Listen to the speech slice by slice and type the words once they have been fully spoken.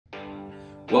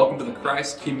Welcome to the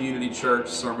Christ Community Church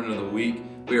Sermon of the Week.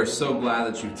 We are so glad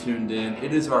that you've tuned in.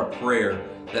 It is our prayer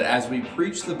that as we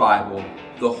preach the Bible,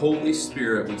 the Holy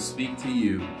Spirit would speak to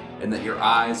you and that your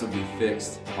eyes would be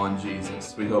fixed on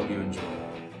Jesus. We hope you enjoy.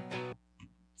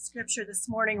 Scripture this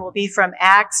morning will be from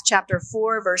Acts chapter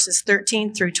 4, verses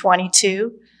 13 through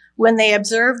 22. When they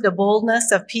observed the boldness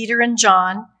of Peter and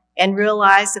John and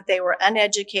realized that they were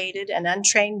uneducated and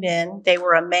untrained men, they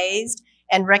were amazed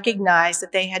and recognized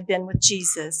that they had been with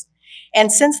Jesus. And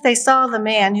since they saw the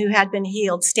man who had been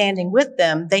healed standing with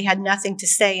them, they had nothing to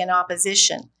say in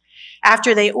opposition.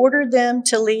 After they ordered them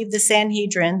to leave the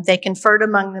Sanhedrin, they conferred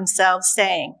among themselves,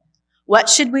 saying, "What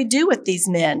should we do with these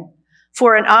men?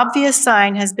 For an obvious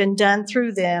sign has been done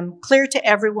through them, clear to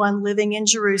everyone living in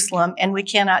Jerusalem, and we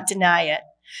cannot deny it.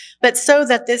 But so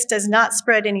that this does not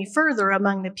spread any further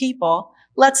among the people,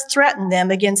 let's threaten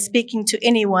them against speaking to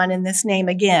anyone in this name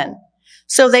again."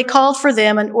 So they called for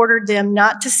them and ordered them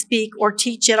not to speak or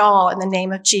teach at all in the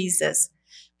name of Jesus.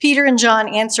 Peter and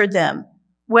John answered them,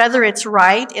 "Whether it's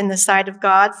right in the sight of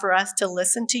God for us to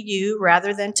listen to you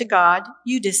rather than to God,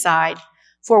 you decide,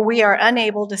 for we are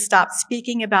unable to stop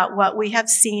speaking about what we have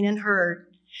seen and heard."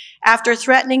 After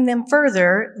threatening them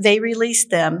further, they released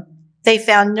them. They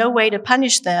found no way to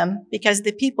punish them because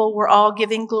the people were all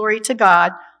giving glory to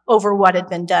God over what had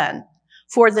been done.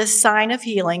 For this sign of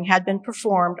healing had been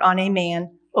performed on a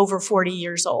man over 40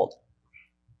 years old.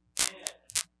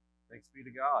 Thanks be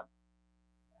to God.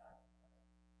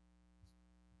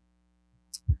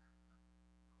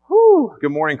 Whew.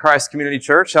 Good morning, Christ Community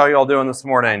Church. How are you all doing this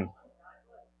morning?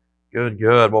 Good.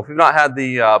 Well, if you've not had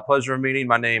the pleasure of meeting,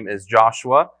 my name is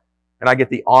Joshua, and I get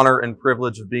the honor and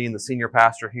privilege of being the senior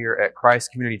pastor here at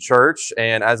Christ Community Church.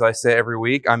 And as I say every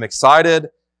week, I'm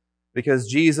excited because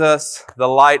Jesus, the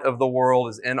light of the world,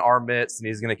 is in our midst, and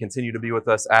He's going to continue to be with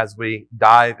us as we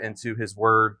dive into His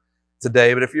Word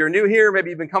today. But if you're new here, maybe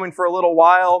you've been coming for a little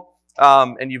while,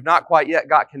 and you've not quite yet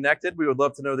got connected, we would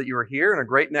love to know that you are here, and a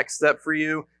great next step for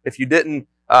you. If you didn't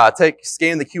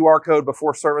scan the QR code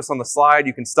before service on the slide,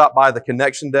 you can stop by the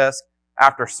connection desk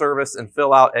after service and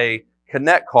fill out a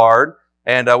Connect card.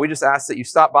 And we just ask that you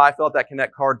stop by, fill out that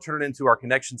Connect card, turn it into our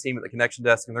connection team at the connection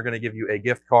desk, and they're going to give you a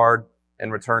gift card in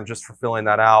return just for filling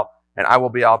that out. And I will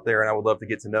be out there, and I would love to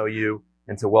get to know you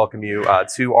and to welcome you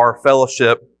to our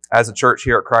fellowship as a church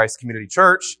here at Christ Community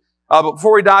Church. But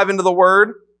before we dive into the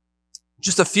Word,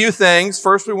 just a few things.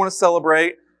 First, we want to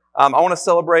celebrate. I want to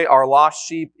celebrate our lost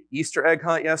sheep Easter egg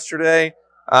hunt yesterday.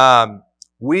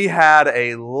 We had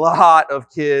a lot of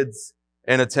kids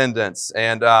in attendance,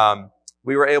 and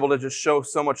we were able to just show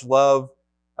so much love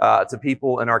to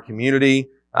people in our community.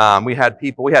 We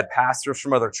had pastors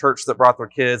from other churches that brought their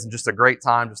kids, and just a great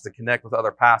time just to connect with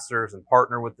other pastors and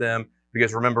partner with them.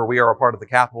 Because remember, we are a part of the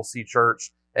Capital C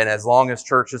Church, and as long as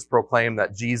churches proclaim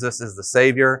that Jesus is the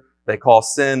Savior, they call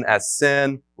sin as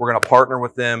sin, we're going to partner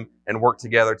with them and work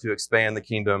together to expand the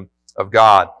kingdom of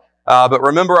God. But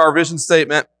remember our vision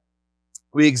statement.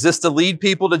 We exist to lead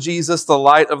people to Jesus, the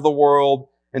light of the world,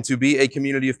 and to be a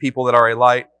community of people that are a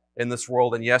light in this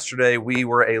world. And yesterday we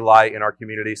were a light in our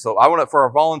community. So I want to, for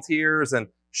our volunteers and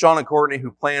Sean and Courtney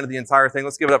who planned the entire thing,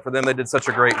 let's give it up for them. They did such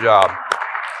a great job.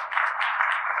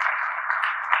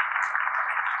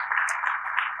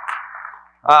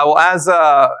 Well,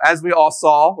 as we all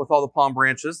saw with all the palm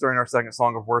branches during our second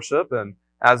song of worship, and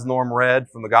as Norm read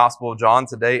from the Gospel of John,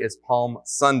 today is Palm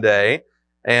Sunday.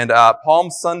 And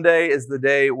Palm Sunday is the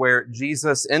day where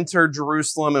Jesus entered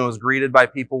Jerusalem and was greeted by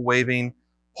people waving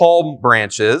palm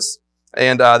branches.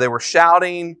 And they were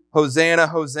shouting, "Hosanna,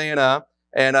 Hosanna."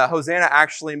 And Hosanna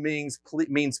actually means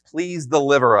please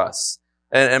deliver us.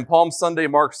 And Palm Sunday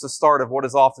marks the start of what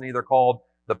is often either called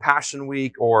the Passion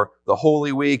Week or the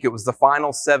Holy Week. It was the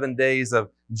final 7 days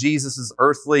of Jesus'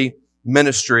 earthly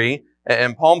ministry.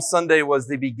 And Palm Sunday was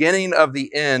the beginning of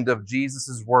the end of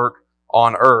Jesus' work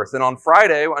on earth. And on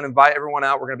Friday, I want to invite everyone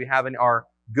out. We're going to be having our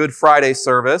Good Friday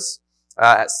service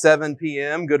at 7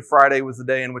 p.m. Good Friday was the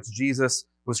day in which Jesus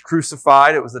was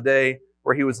crucified. It was the day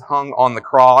where He was hung on the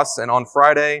cross. And on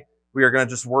Friday, we are going to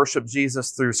just worship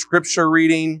Jesus through scripture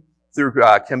reading, through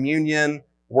communion,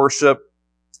 worship,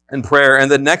 and prayer. And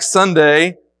the next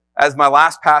Sunday, as my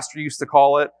last pastor used to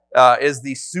call it, is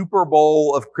the Super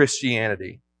Bowl of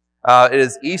Christianity. It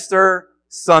is Easter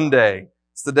Sunday.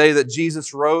 It's the day that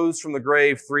Jesus rose from the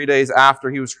grave 3 days after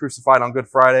He was crucified on Good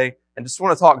Friday. And just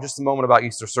want to talk just a moment about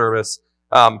Easter service.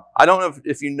 I don't know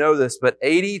if you know this, but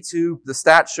the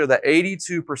stats show that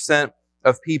 82%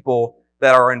 of people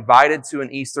that are invited to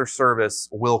an Easter service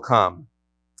will come.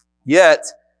 Yet,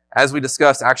 as we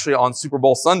discussed actually on Super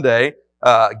Bowl Sunday,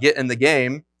 get in the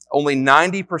game, only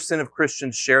 90% of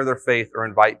Christians share their faith or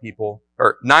invite people,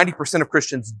 or 90% of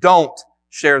Christians don't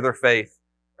share their faith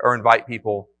or invite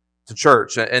people to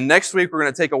church. And next week, we're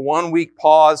going to take a 1-week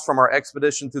pause from our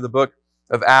expedition through the book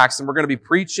of Acts, and we're going to be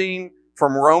preaching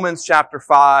from Romans chapter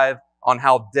 5 on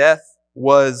how death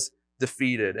was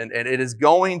defeated. And it is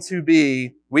going to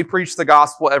be, we preach the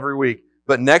gospel every week,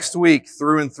 but next week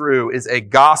through and through is a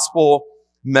gospel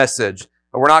message.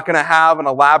 We're not going to have an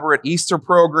elaborate Easter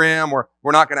program, or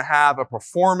we're not going to have a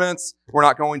performance. We're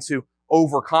not going to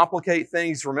overcomplicate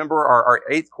things. Remember, our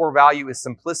 8th core value is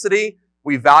simplicity.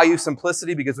 We value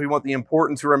simplicity because we want the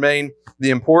important to remain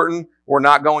the important. We're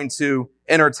not going to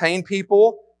entertain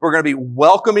people. We're going to be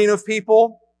welcoming of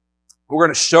people. We're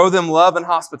going to show them love and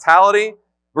hospitality.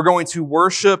 We're going to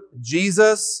worship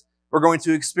Jesus. We're going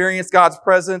to experience God's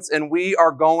presence, and we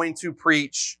are going to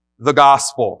preach the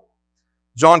gospel.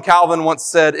 John Calvin once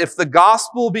said, "If the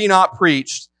gospel be not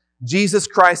preached, Jesus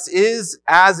Christ is,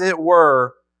 as it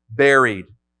were, buried.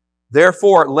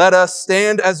 Therefore, let us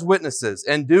stand as witnesses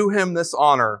and do him this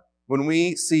honor when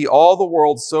we see all the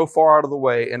world so far out of the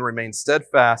way and remain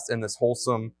steadfast in this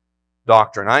wholesome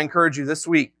doctrine." I encourage you this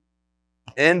week,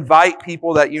 invite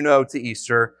people that you know to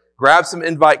Easter. Grab some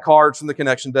invite cards from the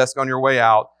connection desk on your way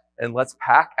out, and let's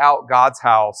pack out God's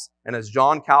house. And as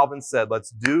John Calvin said, let's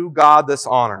do God this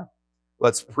honor.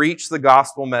 Let's preach the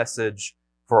gospel message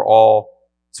for all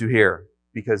to hear,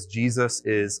 because Jesus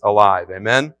is alive.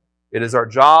 Amen? It is our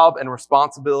job and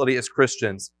responsibility as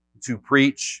Christians to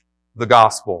preach the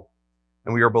gospel.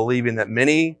 And we are believing that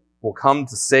many will come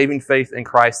to saving faith in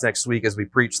Christ next week as we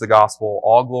preach the gospel.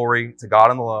 All glory to God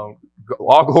and alone.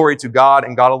 All glory to God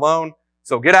and God alone.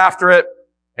 So get after it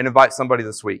and invite somebody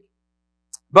this week.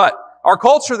 But our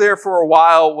culture there for a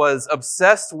while was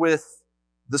obsessed with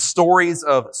the stories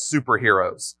of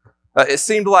superheroes. It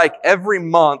seemed like every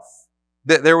month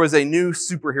that there was a new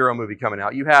superhero movie coming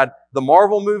out. You had the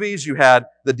Marvel movies, you had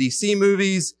the DC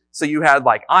movies, so you had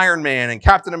like Iron Man and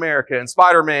Captain America and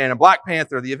Spiderman and Black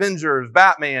Panther, the Avengers,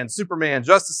 Batman, Superman,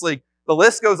 Justice League. The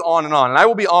list goes on. And I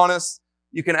will be honest,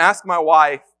 you can ask my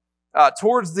wife,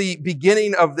 towards the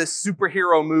beginning of this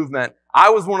superhero movement,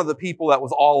 I was one of the people that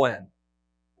was all in.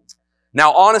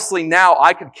 Now, honestly, now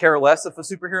I could care less if a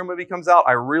superhero movie comes out.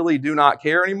 I really do not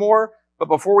care anymore. But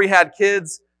before we had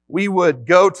kids, we would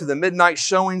go to the midnight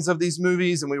showings of these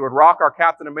movies and we would rock our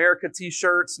Captain America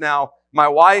t-shirts. Now, my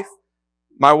wife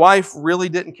really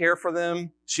didn't care for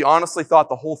them. She honestly thought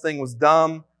the whole thing was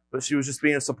dumb, but she was just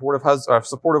being a supportive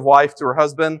wife to her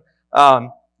husband.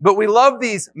 But we love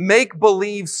these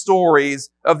make-believe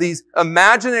stories of these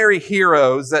imaginary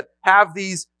heroes that have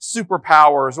these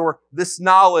superpowers or this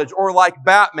knowledge, or like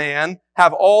Batman,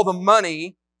 have all the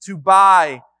money to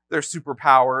buy their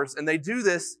superpowers. And they do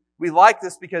this, we like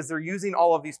this because they're using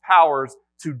all of these powers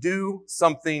to do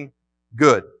something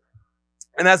good.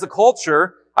 And as a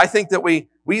culture, I think that we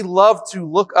love to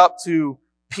look up to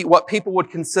what people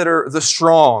would consider the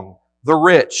strong, the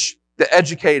rich, the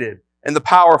educated, and the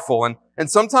powerful. And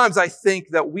sometimes I think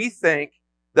that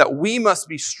we must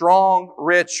be strong,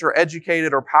 rich, or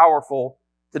educated, or powerful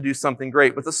to do something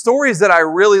great. But the stories that I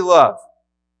really love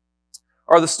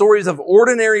are the stories of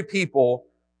ordinary people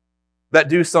that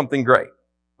do something great.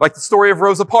 Like the story of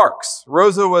Rosa Parks.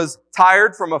 Rosa was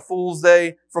tired from a full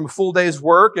day's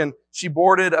work, and she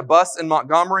boarded a bus in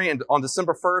Montgomery on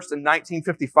December 1st in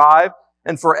 1955,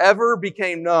 and forever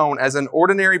became known as an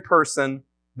ordinary person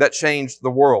that changed the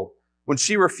world. When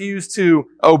she refused to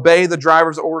obey the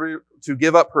driver's order to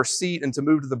give up her seat and to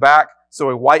move to the back so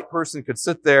a white person could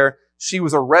sit there, she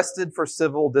was arrested for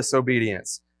civil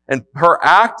disobedience. And her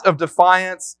act of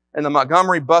defiance and the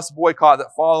Montgomery bus boycott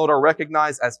that followed are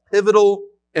recognized as pivotal,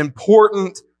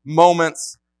 important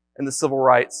moments in the civil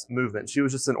rights movement. She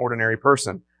was just an ordinary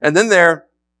person. And then there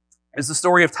is the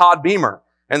story of Todd Beamer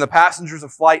and the passengers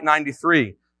of Flight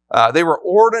 93. They were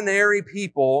ordinary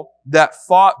people that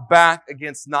fought back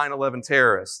against 9/11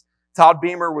 terrorists. Todd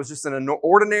Beamer was just an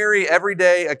ordinary,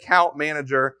 everyday account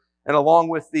manager, and along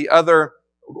with the other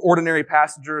ordinary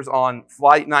passengers on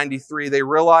Flight 93, they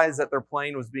realized that their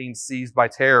plane was being seized by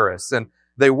terrorists, and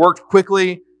they worked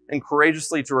quickly and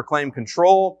courageously to reclaim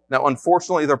control. Now,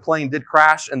 unfortunately, their plane did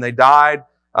crash, and they died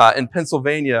in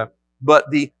Pennsylvania, but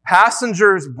the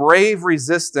passengers' brave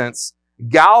resistance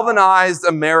galvanized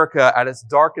America at its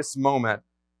darkest moment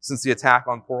since the attack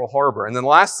on Pearl Harbor. And then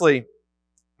lastly,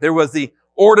 there was the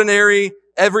ordinary,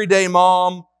 everyday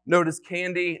mom known as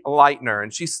Candy Lightner,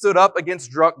 and she stood up against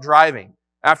drunk driving.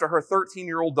 After her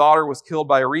 13-year-old daughter was killed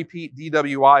by a repeat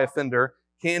DWI offender,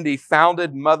 Candy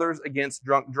founded Mothers Against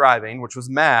Drunk Driving, which was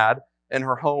MAD, in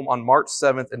her home on March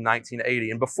 7th in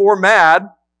 1980. And before MAD,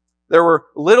 There were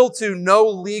little to no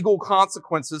legal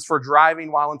consequences for driving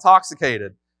while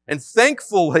intoxicated. And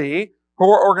thankfully,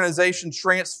 her organization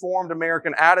transformed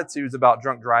American attitudes about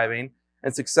drunk driving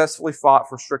and successfully fought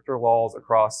for stricter laws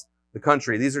across the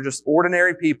country. These are just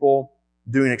ordinary people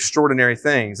doing extraordinary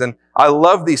things. And I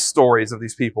love these stories of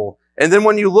these people. And then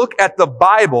when you look at the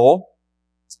Bible,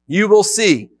 you will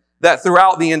see that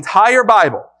throughout the entire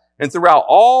Bible and throughout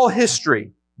all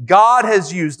history, God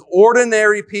has used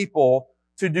ordinary people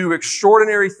to do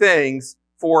extraordinary things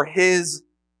for His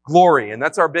glory. And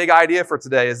that's our big idea for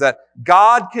today, is that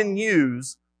God can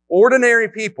use ordinary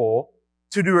people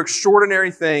to do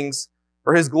extraordinary things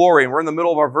for His glory. And we're in the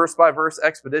middle of our verse-by-verse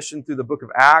expedition through the book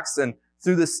of Acts. And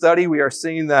through this study, we are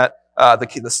seeing that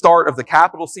the start of the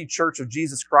capital C Church of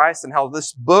Jesus Christ and how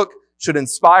this book should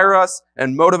inspire us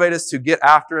and motivate us to get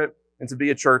after it and to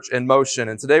be a church in motion.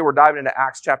 And today we're diving into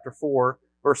Acts chapter 4,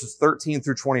 verses 13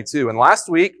 through 22. And last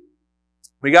week,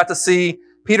 we got to see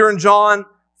Peter and John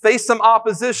face some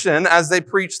opposition as they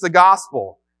preached the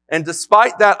gospel. And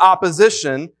despite that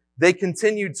opposition, they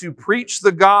continued to preach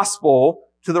the gospel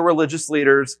to the religious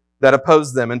leaders that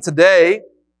opposed them. And today,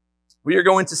 we are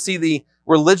going to see the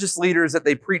religious leaders that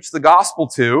they preached the gospel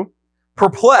to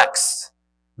perplexed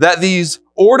that these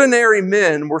ordinary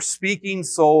men were speaking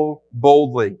so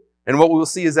boldly. And what we will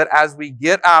see is that as we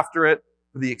get after it,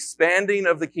 for the expanding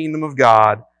of the kingdom of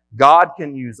God, God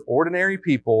can use ordinary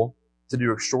people to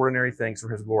do extraordinary things for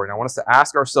His glory. And I want us to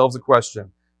ask ourselves a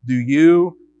question. Do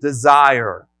you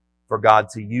desire for God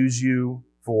to use you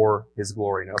for His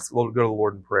glory? Now let's go to the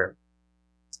Lord in prayer.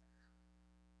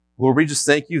 Lord, we just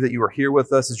thank You that You are here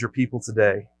with us as Your people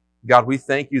today. God, we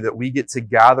thank You that we get to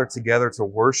gather together to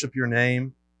worship Your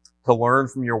name, to learn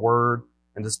from Your word,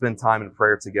 and to spend time in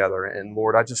prayer together. And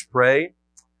Lord, I just pray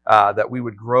that we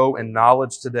would grow in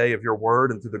knowledge today of Your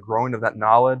word, and through the growing of that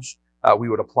knowledge, we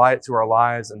would apply it to our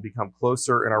lives and become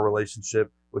closer in our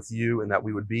relationship with You, and that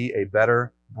we would be a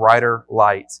better, brighter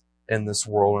light in this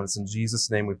world. And it's in Jesus'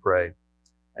 name we pray.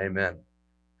 Amen.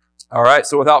 All right,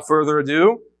 so without further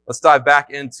ado, let's dive back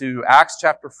into Acts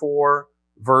chapter 4,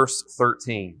 verse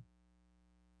 13.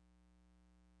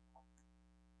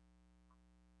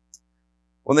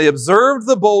 When they observed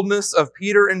the boldness of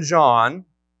Peter and John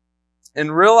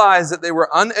and realized that they were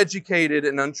uneducated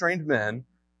and untrained men,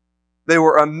 they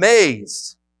were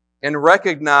amazed and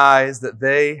recognized that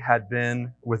they had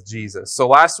been with Jesus. So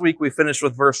last week we finished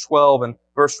with verse 12, and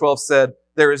verse 12 said,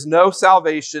 "There is no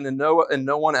salvation in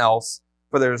no one else,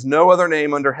 for there is no other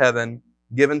name under heaven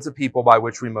given to people by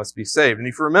which we must be saved." And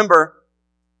if you remember,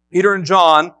 Peter and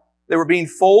John, they were being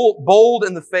bold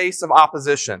in the face of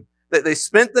opposition. They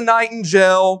spent the night in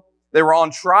jail. They were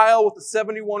on trial with the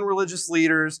 71 religious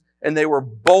leaders, and they were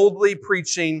boldly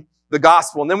preaching the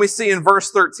gospel. And then we see in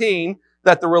verse 13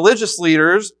 that the religious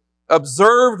leaders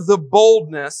observed the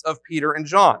boldness of Peter and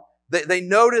John. They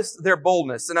noticed their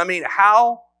boldness. And I mean,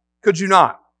 how could you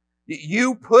not?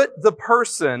 You put the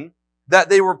person that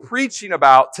they were preaching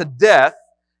about to death.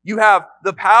 You have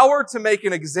the power to make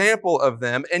an example of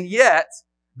them, and yet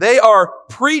they are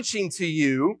preaching to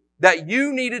you that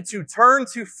you needed to turn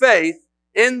to faith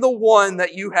in the one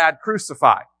that you had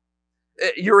crucified.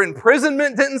 Your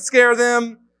imprisonment didn't scare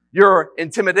them. Your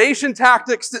intimidation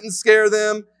tactics didn't scare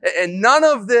them. And none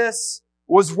of this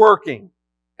was working.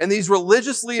 And these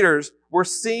religious leaders were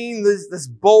seeing this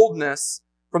boldness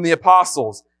from the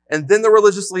apostles. And then the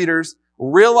religious leaders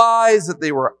realized that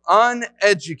they were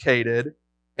uneducated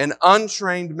and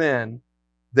untrained men.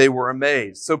 They were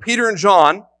amazed. So Peter and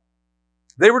John,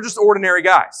 they were just ordinary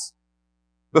guys.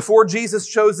 Before Jesus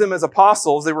chose them as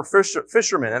apostles, they were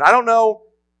fishermen. And I don't know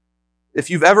if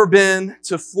you've ever been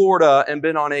to Florida and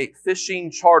been on a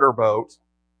fishing charter boat,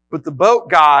 but the boat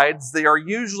guides, they are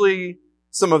usually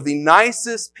some of the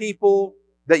nicest people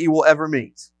that you will ever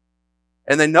meet.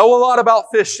 And they know a lot about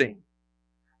fishing,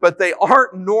 but they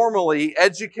aren't normally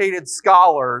educated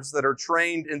scholars that are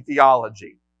trained in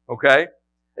theology. Okay?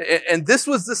 And this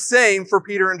was the same for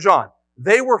Peter and John.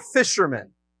 They were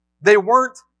fishermen. They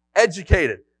weren't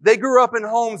educated. They grew up in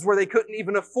homes where they couldn't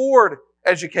even afford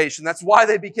education. That's why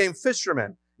they became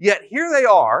fishermen. Yet here they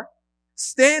are,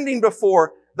 standing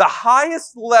before the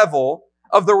highest level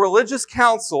of the religious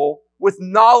council with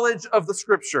knowledge of the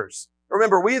Scriptures.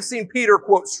 Remember, we have seen Peter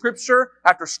quote Scripture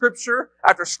after Scripture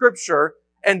after Scripture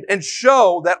and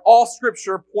show that all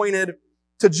Scripture pointed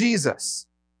to Jesus.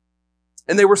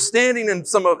 And they were standing in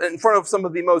front of some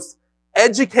of the most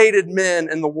educated men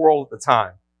in the world at the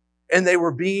time. And they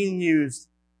were being used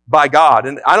by God.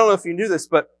 And I don't know if you knew this,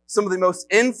 but some of the most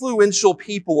influential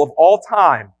people of all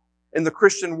time in the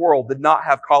Christian world did not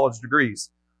have college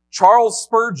degrees. Charles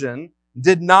Spurgeon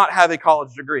did not have a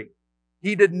college degree.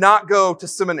 He did not go to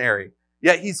seminary.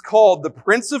 Yet he's called the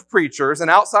Prince of Preachers, and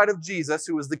outside of Jesus,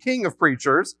 who is the King of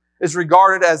Preachers, is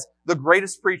regarded as the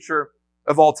greatest preacher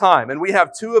of all time. And we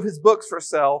have 2 of his books for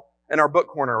sale in our book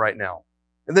corner right now.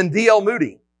 And then D.L.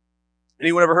 Moody.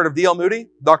 Anyone ever heard of D.L. Moody?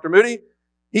 Dr. Moody?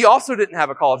 He also didn't have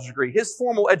a college degree. His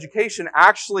formal education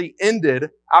actually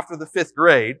ended after the 5th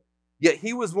grade, yet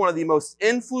he was one of the most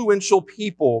influential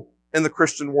people in the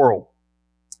Christian world.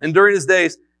 And during his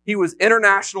days, he was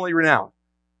internationally renowned.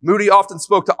 Moody often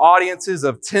spoke to audiences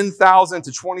of 10,000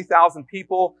 to 20,000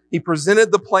 people. He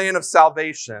presented the plan of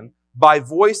salvation by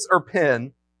voice or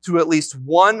pen to at least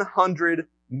 100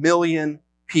 million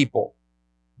people.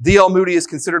 D.L. Moody is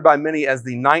considered by many as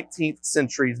the 19th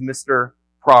century's Mr.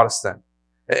 Protestant.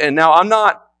 And now I'm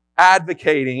not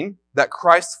advocating that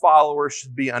Christ's followers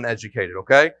should be uneducated,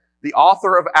 okay? The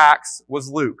author of Acts was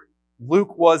Luke.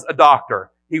 Luke was a doctor.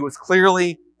 He was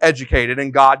clearly educated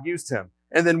and God used him.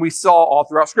 And then we saw all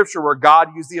throughout Scripture where God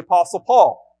used the Apostle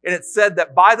Paul. And it said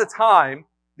that by the time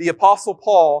the Apostle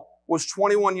Paul was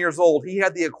 21 years old, he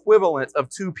had the equivalent of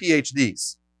 2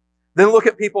 PhDs. Then look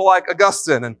at people like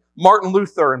Augustine and Martin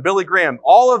Luther and Billy Graham.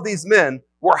 All of these men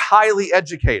were highly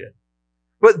educated.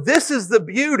 But this is the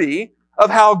beauty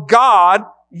of how God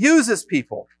uses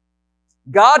people.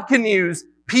 God can use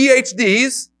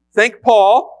PhDs, think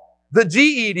Paul, the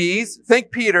GEDs,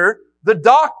 think Peter, the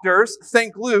doctors,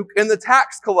 think Luke, and the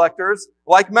tax collectors,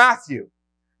 like Matthew.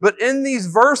 But in these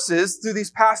verses, through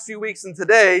these past few weeks and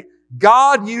today,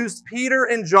 God used Peter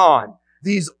and John,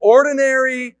 these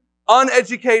ordinary,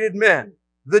 uneducated men,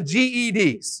 the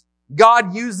GEDs.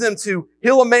 God used them to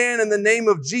heal a man in the name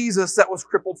of Jesus that was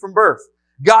crippled from birth.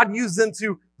 God used them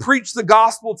to preach the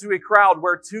gospel to a crowd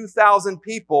where 2,000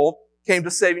 people came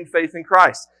to saving faith in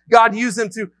Christ. God used them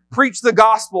to preach the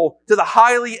gospel to the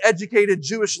highly educated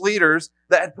Jewish leaders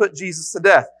that had put Jesus to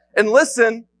death. And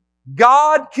listen,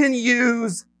 God can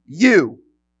use you.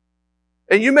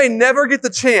 And you may never get the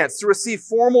chance to receive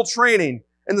formal training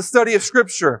in the study of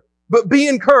Scripture, but be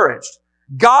encouraged.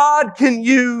 God can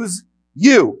use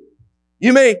you.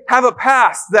 You may have a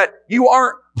past that you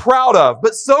aren't proud of,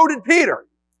 but so did Peter.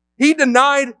 He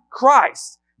denied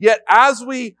Christ. Yet as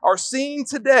we are seeing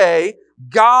today,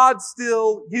 God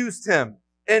still used him.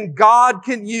 And God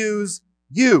can use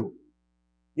you.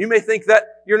 You may think that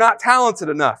you're not talented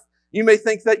enough. You may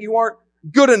think that you aren't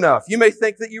good enough. You may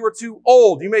think that you are too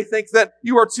old. You may think that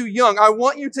you are too young. I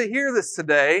want you to hear this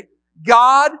today.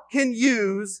 God can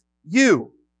use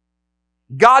you.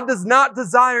 God does not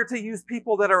desire to use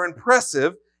people that are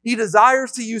impressive. He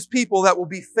desires to use people that will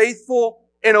be faithful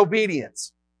and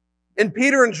obedient. And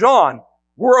Peter and John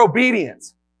were obedient.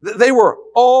 They were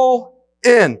all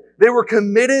in. They were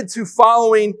committed to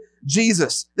following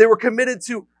Jesus. They were committed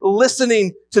to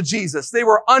listening to Jesus. They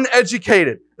were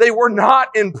uneducated. They were not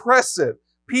impressive.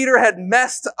 Peter had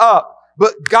messed up,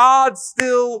 but God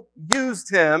still used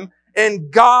him,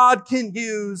 and God can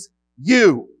use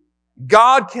you.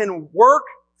 God can work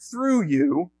through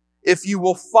you if you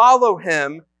will follow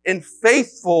him in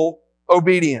faithful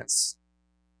obedience.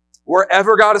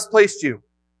 Wherever God has placed you,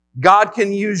 God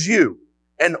can use you,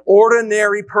 an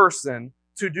ordinary person,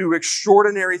 to do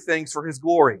extraordinary things for his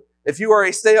glory. If you are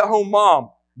a stay-at-home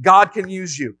mom, God can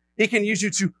use you. He can use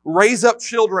you to raise up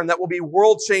children that will be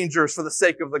world changers for the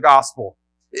sake of the gospel.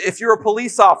 If you're a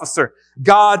police officer,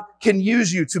 God can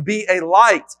use you to be a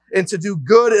light and to do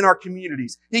good in our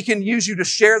communities. He can use you to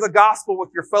share the gospel with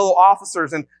your fellow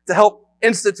officers and to help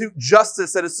institute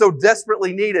justice that is so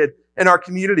desperately needed in our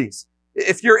communities.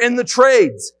 If you're in the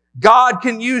trades, God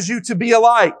can use you to be a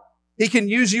light. He can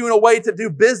use you in a way to do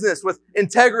business with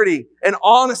integrity and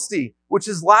honesty, which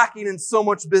is lacking in so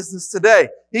much business today.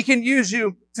 He can use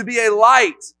you to be a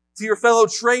light to your fellow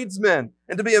tradesmen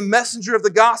and to be a messenger of the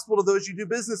gospel to those you do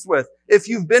business with. If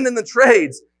you've been in the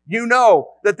trades, you know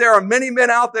that there are many men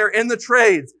out there in the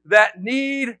trades that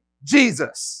need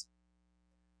Jesus.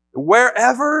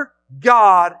 Wherever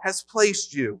God has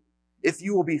placed you, if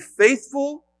you will be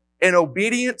faithful and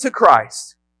obedient to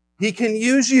Christ, He can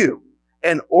use you,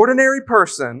 an ordinary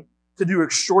person, to do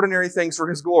extraordinary things for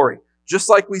His glory, just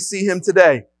like we see Him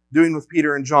today doing with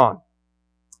Peter and John.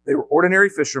 They were ordinary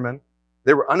fishermen.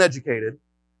 They were uneducated.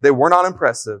 They were not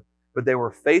impressive, but they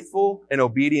were faithful and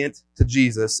obedient to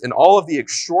Jesus. And all of the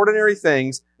extraordinary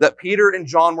things that Peter and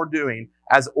John were doing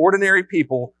as ordinary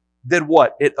people did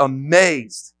what? It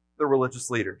amazed the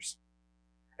religious leaders.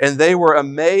 And they were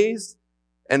amazed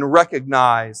and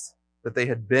recognized that they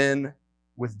had been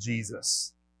with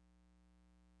Jesus.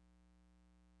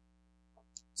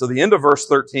 So the end of verse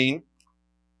 13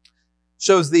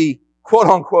 shows the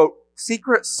quote-unquote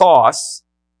secret sauce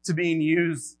to being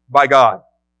used by God.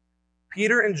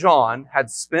 Peter and John had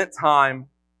spent time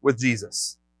with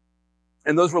Jesus.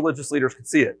 And those religious leaders could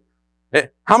see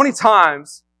it. How many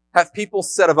times have people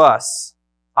said of us,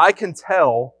 I can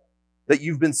tell that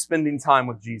you've been spending time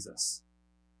with Jesus?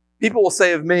 People will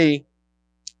say of me,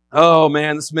 oh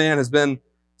man, this man has been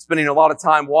spending a lot of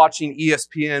time watching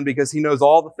ESPN because he knows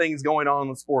all the things going on in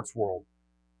the sports world.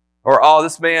 Or, oh,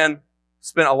 this man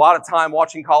spent a lot of time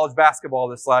watching college basketball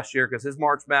this last year because his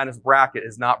March Madness bracket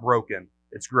is not broken.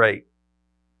 It's great.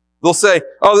 They'll say,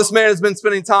 oh, this man has been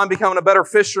spending time becoming a better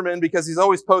fisherman because he's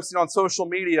always posting on social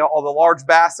media all the large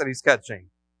bass that he's catching.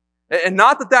 And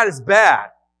not that that is bad,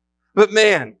 but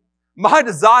man, my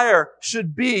desire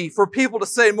should be for people to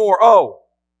say more, oh,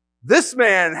 this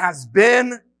man has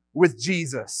been with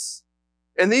Jesus.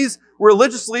 And these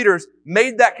religious leaders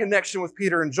made that connection with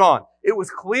Peter and John. It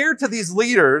was clear to these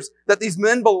leaders that these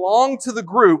men belonged to the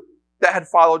group that had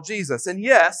followed Jesus. And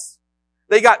yes,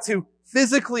 they got to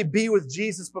physically be with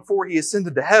Jesus before he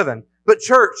ascended to heaven. But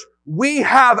church, we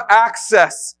have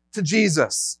access to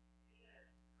Jesus.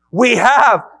 We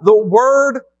have the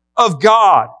Word of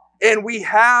God, and we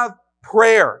have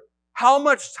prayer. How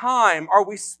much time are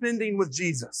we spending with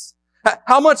Jesus?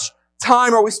 How much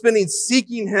time are we spending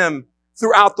seeking Him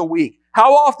throughout the week?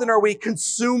 How often are we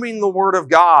consuming the Word of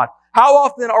God? How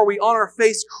often are we on our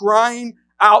face crying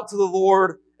out to the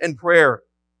Lord in prayer?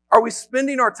 Are we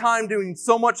spending our time doing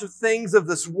so much of things of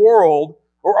this world,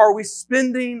 or are we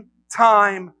spending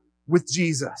time with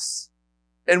Jesus?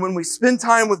 And when we spend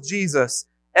time with Jesus,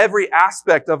 every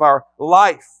aspect of our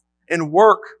life and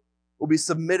work will be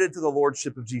submitted to the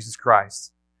Lordship of Jesus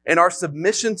Christ. And our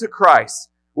submission to Christ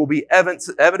will be evident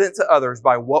to others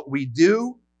by what we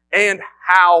do and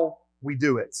how we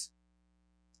do it.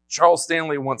 Charles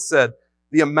Stanley once said,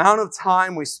 the amount of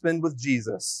time we spend with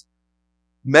Jesus,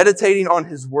 meditating on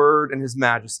His Word and His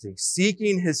majesty,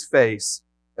 seeking His face,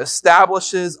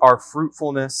 establishes our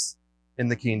fruitfulness in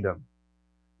the kingdom.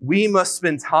 We must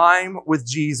spend time with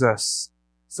Jesus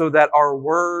so that our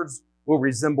words will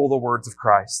resemble the words of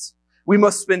Christ. We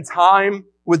must spend time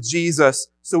with Jesus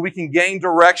so we can gain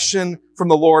direction from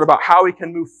the Lord about how we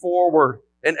can move forward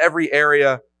in every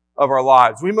area of our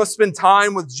lives. We must spend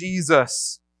time with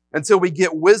Jesus until we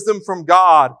get wisdom from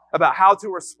God about how to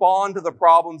respond to the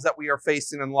problems that we are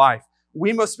facing in life.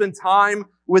 We must spend time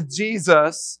with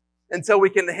Jesus until we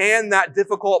can hand that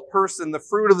difficult person the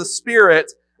fruit of the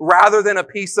Spirit rather than a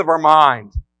piece of our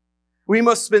mind. We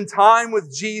must spend time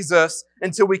with Jesus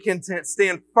until we can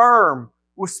stand firm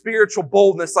with spiritual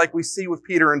boldness like we see with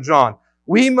Peter and John.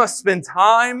 We must spend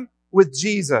time with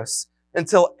Jesus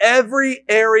until every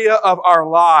area of our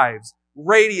lives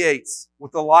radiates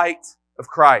with the light of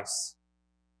Christ.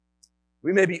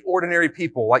 We may be ordinary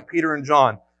people like Peter and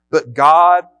John, but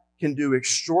God can do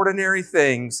extraordinary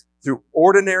things through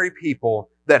ordinary people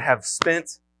that have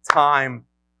spent time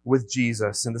with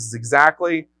Jesus. And this is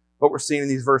exactly what we're seeing in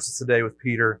these verses today with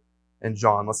Peter and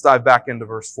John. Let's dive back into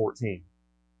verse 14.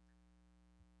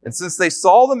 And since they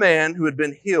saw the man who had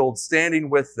been healed standing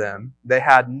with them, they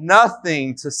had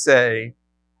nothing to say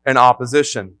in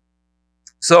opposition.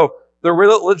 So the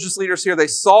religious leaders here, they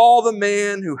saw the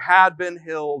man who had been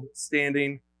healed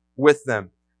standing with them.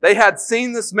 They had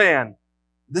seen this man,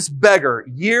 this beggar,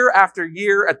 year after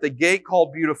year at the gate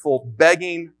called Beautiful,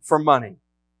 begging for money.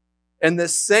 And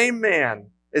this same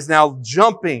man is now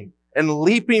jumping and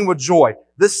leaping with joy.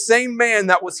 This same man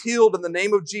that was healed in the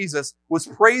name of Jesus was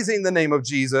praising the name of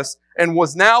Jesus and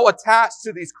was now attached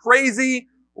to these crazy,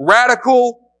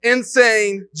 radical,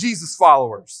 insane Jesus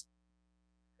followers.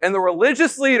 And the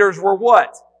religious leaders were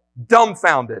what?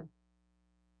 Dumbfounded.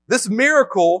 This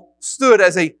miracle stood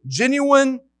as a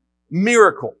genuine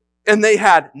miracle, and they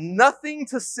had nothing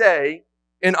to say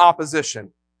in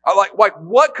opposition. Like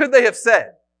what could they have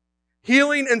said?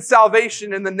 Healing and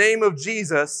salvation in the name of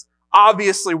Jesus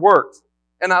obviously worked.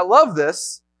 And I love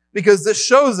this because this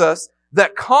shows us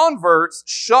that converts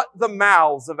shut the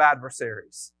mouths of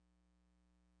adversaries.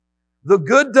 The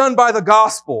good done by the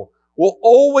gospel will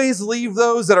always leave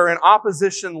those that are in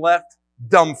opposition left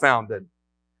dumbfounded.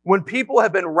 When people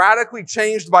have been radically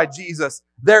changed by Jesus,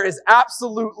 there is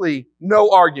absolutely no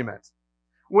argument.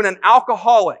 When an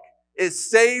alcoholic is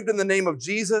saved in the name of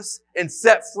Jesus and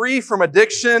set free from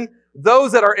addiction,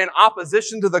 those that are in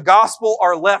opposition to the gospel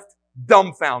are left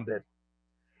dumbfounded.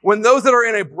 When those that are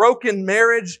in a broken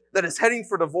marriage that is heading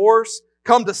for divorce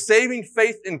come to saving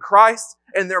faith in Christ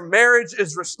and their marriage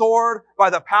is restored by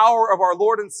the power of our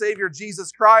Lord and Savior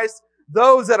Jesus Christ,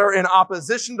 those that are in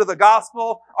opposition to the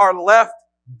gospel are left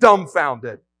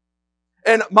dumbfounded.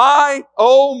 And my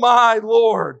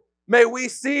Lord, may we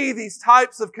see these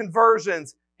types of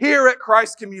conversions here at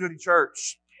Christ Community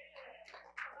Church.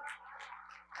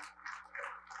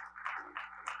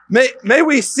 May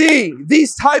we see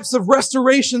these types of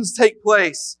restorations take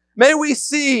place. May we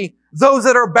see those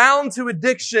that are bound to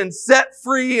addiction set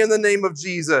free in the name of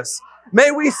Jesus.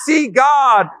 May we see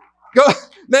God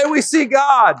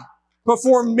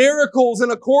perform miracles in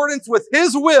accordance with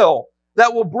His will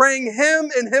that will bring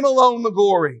Him and Him alone the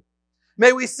glory.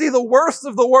 May we see the worst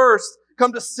of the worst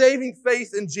come to saving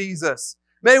faith in Jesus.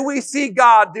 May we see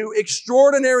God do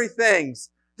extraordinary things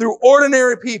through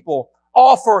ordinary people,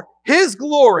 all for His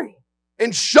glory,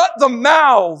 and shut the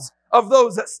mouths of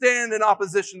those that stand in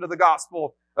opposition to the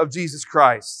gospel of Jesus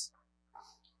Christ.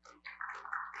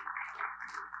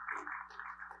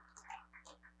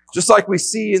 Just like we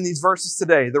see in these verses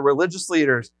today, the religious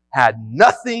leaders had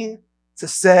nothing to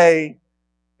say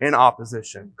in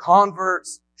opposition.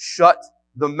 Converts shut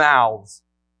the mouths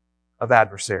of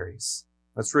adversaries.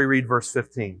 Let's reread verse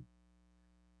 15.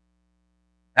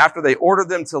 After they ordered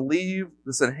them to leave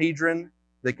the Sanhedrin,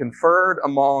 they conferred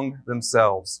among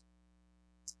themselves.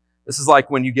 This is like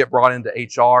when you get brought into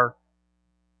HR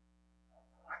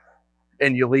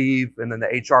and you leave, and then the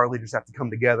HR leaders have to come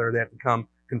together. They have to come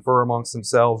confer amongst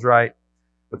themselves, right?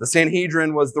 But the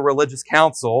Sanhedrin was the religious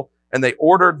council, and they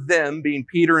ordered them, being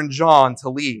Peter and John, to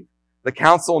leave. The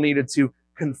council needed to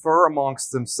confer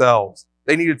amongst themselves.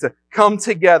 They needed to come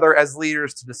together as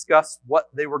leaders to discuss what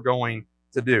they were going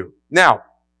to do. Now,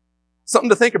 something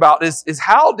to think about is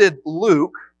how did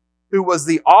Luke, who was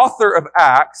the author of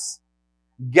Acts,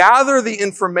 gather the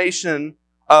information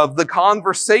of the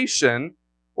conversation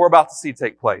we're about to see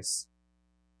take place?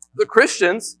 The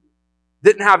Christians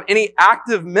didn't have any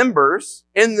active members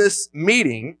in this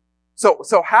meeting.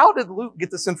 So how did Luke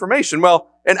get this information? Well,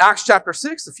 in Acts chapter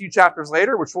 6, a few chapters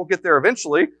later, which we'll get there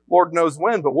eventually, Lord knows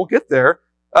when, but we'll get there.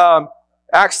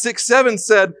 Acts 6:7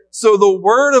 said, "So the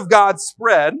word of God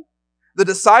spread, the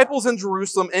disciples in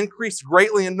Jerusalem increased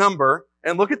greatly in number,"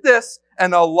 and look at this,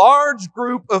 "and a large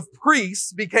group of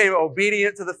priests became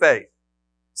obedient to the faith."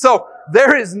 So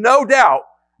there is no doubt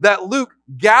that Luke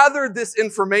gathered this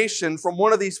information from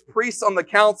one of these priests on the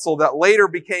council that later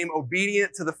became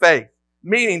obedient to the faith.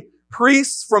 Meaning,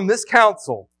 priests from this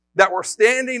council that were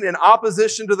standing in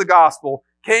opposition to the gospel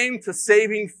came to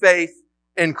saving faith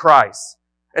in Christ.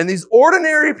 And these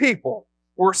ordinary people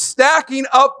were stacking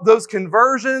up those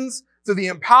conversions through the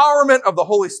empowerment of the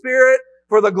Holy Spirit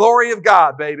for the glory of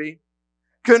God, baby.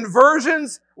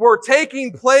 Conversions were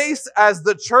taking place as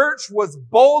the church was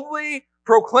boldly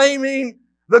proclaiming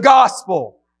the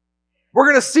gospel. We're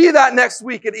going to see that next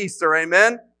week at Easter,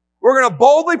 amen? We're going to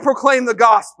boldly proclaim the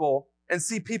gospel and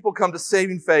see people come to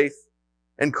saving faith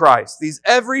in Christ. These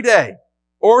everyday,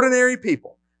 ordinary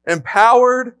people,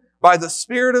 empowered by the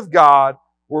Spirit of God,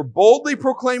 were boldly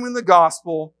proclaiming the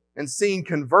gospel and seeing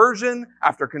conversion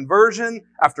after conversion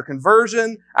after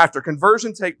conversion after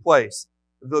conversion take place.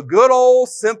 The good old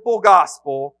simple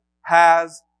gospel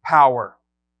has power.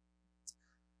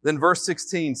 Then verse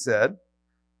 16 said,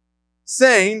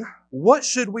 saying, "What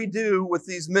should we do with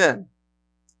these men?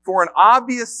 For an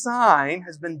obvious sign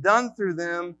has been done through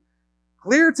them,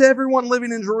 clear to everyone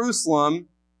living in Jerusalem,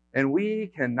 and we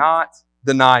cannot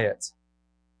deny it."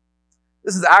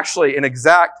 This is actually an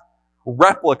exact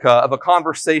replica of a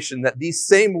conversation that these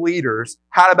same leaders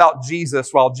had about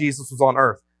Jesus while Jesus was on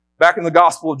earth. Back in the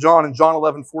Gospel of John, in John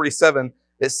 11:47,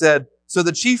 it said, "So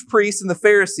the chief priests and the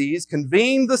Pharisees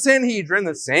convened the Sanhedrin,"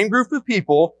 the same group of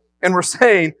people, "and were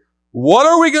saying, 'What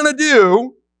are we going to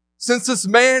do since this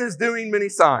man is doing many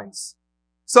signs?'"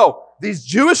 So these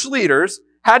Jewish leaders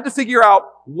had to figure out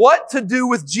what to do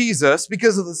with Jesus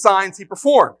because of the signs he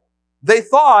performed. They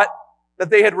thought that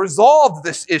they had resolved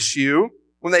this issue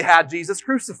when they had Jesus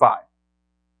crucified.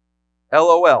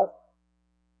 LOL.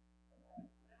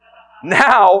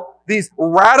 Now, these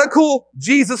radical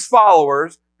Jesus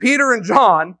followers, Peter and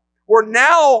John, were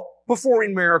now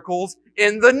performing miracles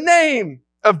in the name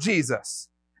of Jesus.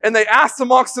 And they asked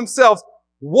amongst themselves,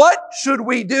 what should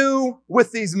we do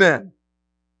with these men?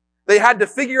 They had to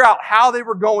figure out how they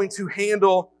were going to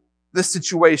handle this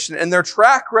situation. And their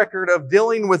track record of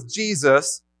dealing with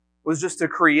Jesus was just to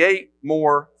create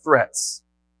more threats.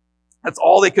 That's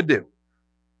all they could do.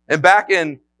 And back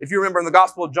in, if you remember in the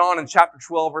Gospel of John in chapter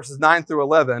 12, verses 9 through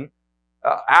 11,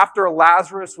 after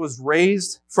Lazarus was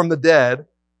raised from the dead,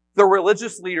 the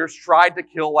religious leaders tried to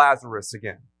kill Lazarus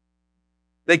again.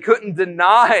 They couldn't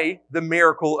deny the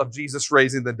miracle of Jesus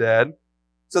raising the dead,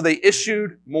 so they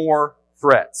issued more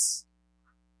threats.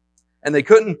 And they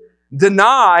couldn't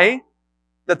deny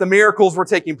that the miracles were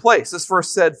taking place. This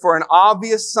verse said, "For an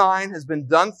obvious sign has been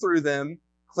done through them,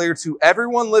 clear to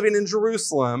everyone living in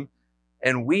Jerusalem,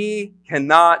 and we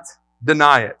cannot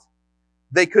deny it."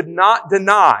 They could not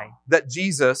deny that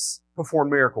Jesus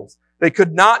performed miracles. They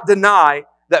could not deny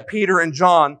that Peter and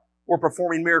John were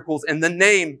performing miracles in the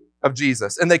name of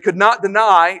Jesus. And they could not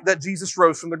deny that Jesus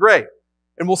rose from the grave.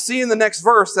 And we'll see in the next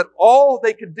verse that all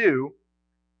they could do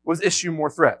was issue more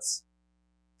threats.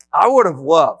 I would have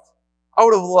loved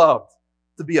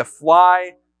to be a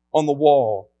fly on the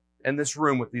wall in this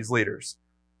room with these leaders.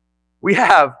 We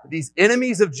have these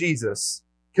enemies of Jesus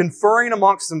conferring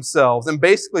amongst themselves and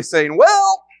basically saying,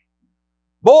 well,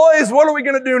 boys, what are we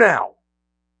going to do now?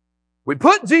 We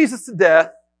put Jesus to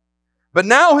death, but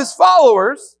now his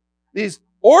followers, these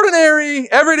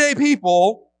ordinary, everyday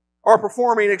people, are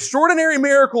performing extraordinary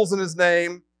miracles in his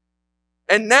name,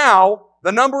 and now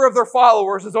the number of their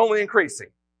followers is only increasing.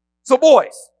 So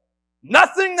boys,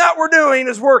 nothing that we're doing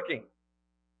is working.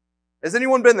 Has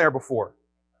anyone been there before?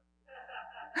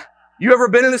 You ever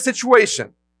been in a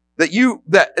situation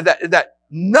that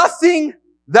nothing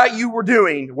that you were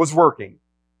doing was working?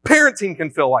 Parenting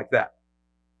can feel like that.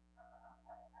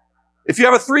 If you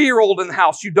have a 3-year-old in the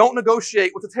house, you don't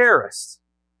negotiate with a terrorist.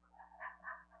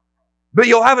 But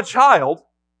you'll have a child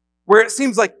where it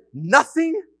seems like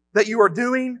nothing that you are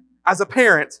doing as a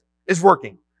parent is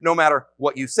working. No matter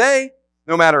what you say,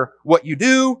 no matter what you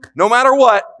do, no matter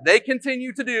what, they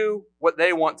continue to do what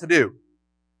they want to do.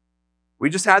 We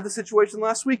just had the situation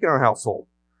last week in our household.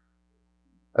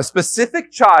 A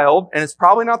specific child, and it's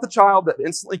probably not the child that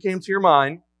instantly came to your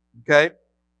mind, okay,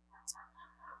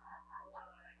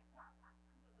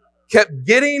 kept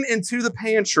getting into the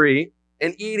pantry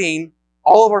and eating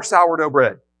all of our sourdough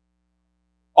bread.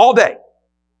 All day.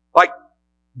 Like,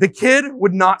 the kid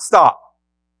would not stop.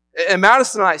 And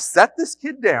Madison and I sat this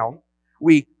kid down.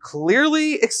 We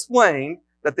clearly explained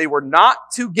that they were not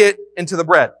to get into the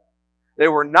bread. They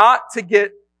were not to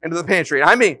get into the pantry. And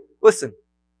I mean, listen,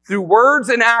 through words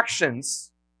and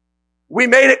actions, we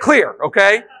made it clear,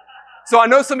 okay? So I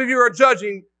know some of you are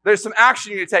judging. There's some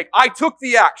action you need to take. I took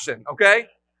the action, okay?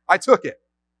 I took it.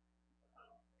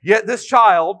 Yet this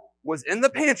child was in the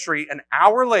pantry an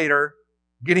hour later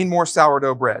getting more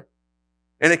sourdough bread.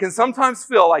 And it can sometimes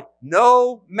feel like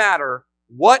no matter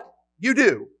what you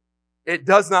do, it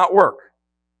does not work.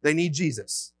 They need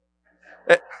Jesus.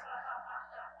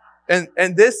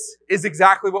 And this is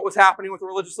exactly what was happening with the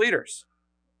religious leaders.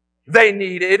 They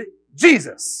needed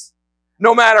Jesus.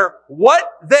 No matter what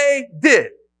they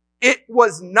did, it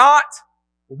was not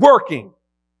working.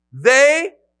 They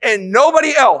and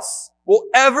nobody else will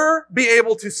ever be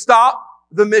able to stop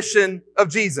the mission of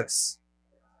Jesus.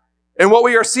 And what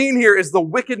we are seeing here is the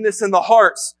wickedness in the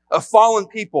hearts of fallen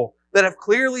people that have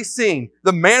clearly seen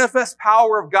the manifest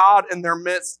power of God in their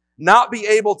midst, not be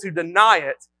able to deny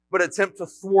it, but attempt to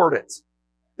thwart it.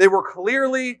 They were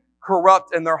clearly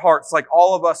corrupt in their hearts, like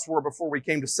all of us were before we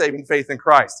came to saving faith in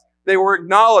Christ. They were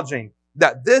acknowledging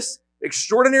that this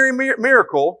extraordinary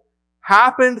miracle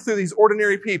happened through these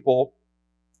ordinary people,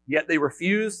 yet they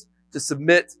refused to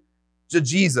submit to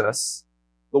Jesus,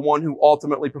 the one who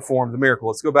ultimately performed the miracle.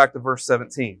 Let's go back to verse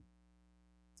 17.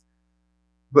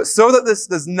 But so that this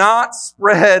does not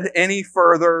spread any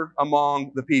further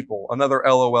among the people. Another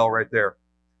LOL right there.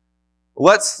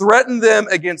 Let's threaten them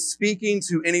against speaking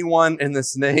to anyone in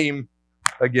this name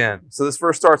again. So this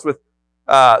verse starts with,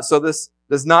 so this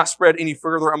does not spread any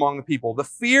further among the people. The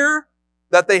fear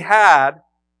that they had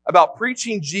about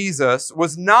preaching Jesus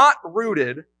was not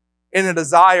rooted in a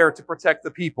desire to protect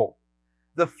the people.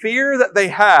 The fear that they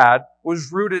had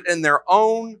was rooted in their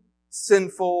own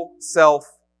sinful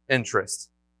self-interest.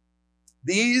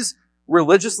 These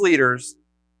religious leaders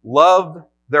loved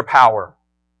their power.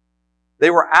 They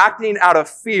were acting out of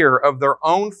fear of their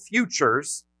own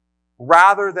futures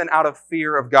rather than out of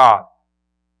fear of God.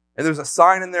 And there's a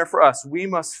sign in there for us. We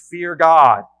must fear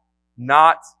God,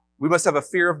 we must have a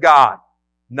fear of God,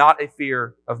 not a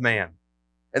fear of man.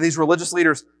 And these religious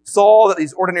leaders saw that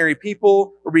these ordinary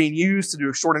people were being used to do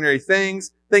extraordinary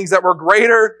things that were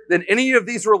greater than any of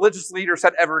these religious leaders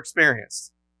had ever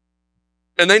experienced.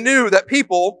 And they knew that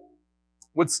people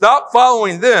would stop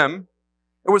following them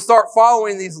and would start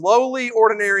following these lowly,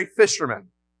 ordinary fishermen.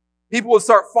 People would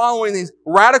start following these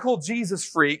radical Jesus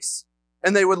freaks,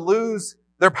 and they would lose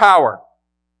their power.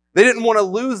 They didn't want to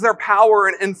lose their power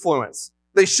and influence.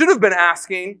 They should have been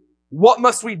asking, what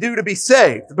must we do to be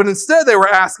saved? But instead they were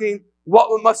asking,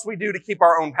 what must we do to keep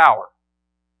our own power?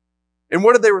 And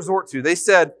what did they resort to? They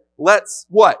said, let's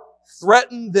what?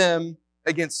 Threaten them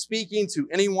against speaking to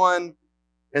anyone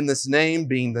in this name,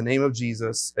 being the name of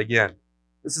Jesus again.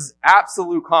 This is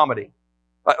absolute comedy.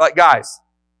 Like guys,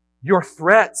 your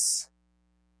threats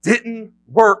didn't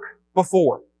work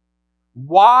before.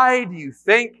 Why do you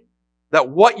think that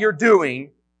what you're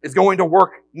doing is going to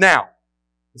work now?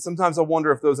 And sometimes I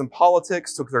wonder if those in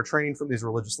politics took their training from these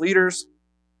religious leaders.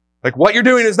 Like, what you're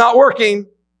doing is not working.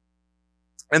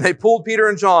 And they pulled Peter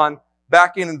and John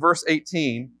back in verse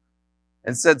 18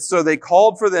 and said, so they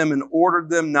called for them and ordered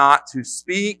them not to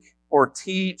speak or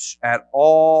teach at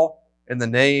all in the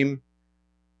name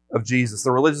of Jesus.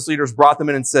 The religious leaders brought them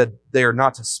in and said they are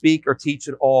not to speak or teach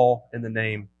at all in the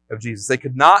name of Jesus. They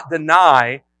could not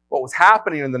deny what was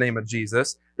happening in the name of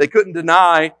Jesus. They couldn't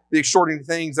deny the extraordinary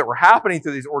things that were happening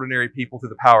through these ordinary people through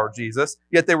the power of Jesus.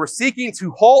 Yet they were seeking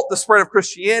to halt the spread of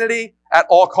Christianity at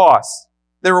all costs.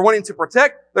 They were wanting to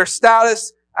protect their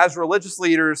status as religious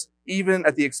leaders, even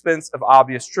at the expense of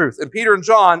obvious truth. And Peter and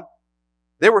John,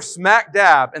 they were smack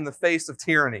dab in the face of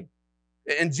tyranny.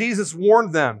 And Jesus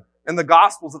warned them in the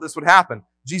Gospels that this would happen.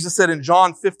 Jesus said in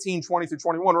John 15, 20 through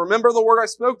 21, remember the word I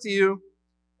spoke to you.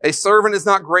 A servant is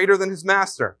not greater than his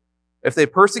master. If they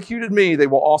persecuted me, they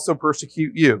will also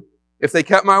persecute you. If they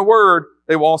kept my word,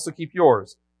 they will also keep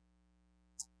yours.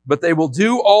 But they will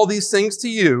do all these things to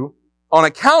you on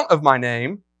account of my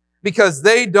name, because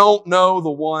they don't know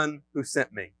the one who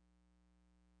sent me.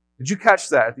 Did you catch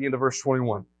that at the end of verse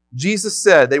 21? Jesus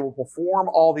said they will perform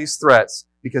all these threats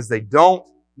because they don't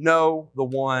know the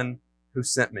one who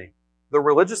sent me. The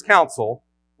religious council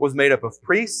was made up of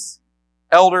priests,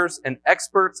 elders, and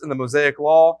experts in the Mosaic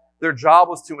law. Their job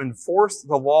was to enforce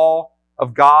the law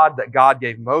of God that God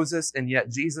gave Moses, and yet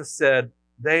Jesus said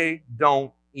they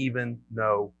don't even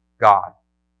know God.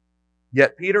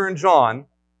 Yet Peter and John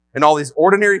and all these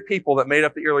ordinary people that made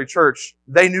up the early church,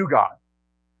 they knew God.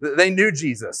 They knew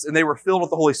Jesus, and they were filled with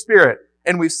the Holy Spirit.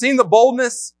 And we've seen the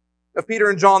boldness of Peter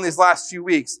and John these last few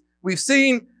weeks. We've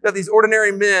seen that these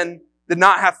ordinary men did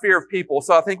not have fear of people.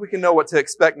 So I think we can know what to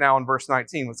expect now in verse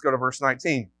 19. Let's go to verse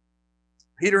 19.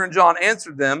 Peter and John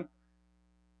answered them,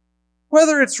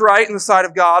 whether it's right in the sight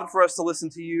of God for us to listen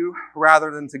to you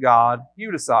rather than to God,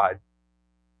 you decide.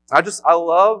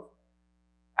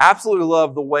 Absolutely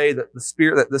love the way that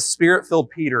the Spirit-filled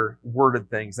Peter worded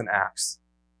things in Acts.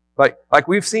 Like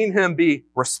we've seen him be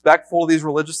respectful of these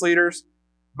religious leaders,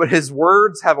 but his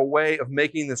words have a way of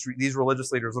making these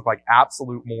religious leaders look like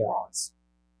absolute morons.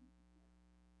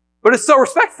 But it's so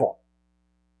respectful.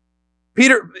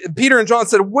 Peter and John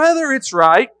said, whether it's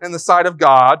right in the sight of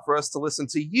God for us to listen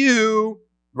to you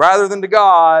rather than to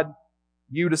God,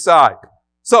 you decide.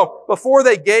 So before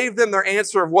they gave them their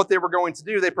answer of what they were going to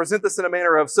do, they present this in a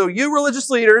manner of, so you religious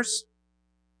leaders,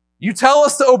 you tell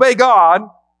us to obey God,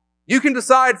 you can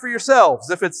decide for yourselves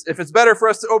if it's better for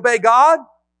us to obey God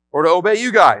or to obey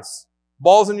you guys.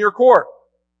 Ball's in your court.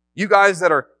 You guys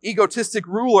that are egotistic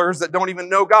rulers that don't even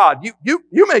know God,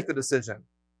 you make the decision.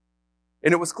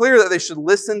 And it was clear that they should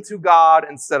listen to God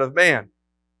instead of man.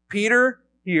 Peter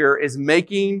here is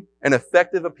making an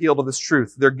effective appeal to this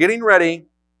truth. They're getting ready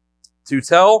to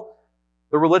tell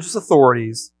the religious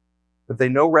authorities that they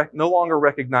no longer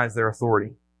recognize their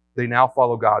authority. They now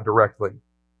follow God directly.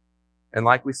 And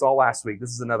like we saw last week, this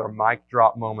is another mic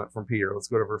drop moment from Peter. Let's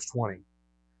go to verse 20.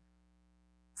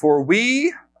 For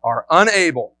we are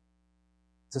unable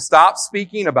to stop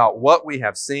speaking about what we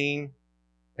have seen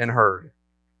and heard.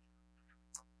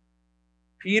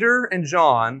 Peter and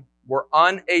John were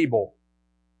unable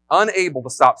to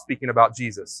stop speaking about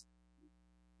Jesus.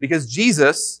 Because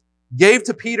Jesus gave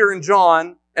to Peter and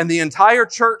John and the entire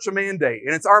church a mandate,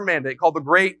 and it's our mandate called the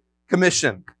Great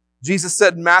Commission. Jesus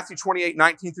said in Matthew 28,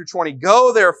 19 through 20,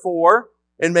 go therefore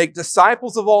and make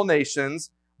disciples of all nations,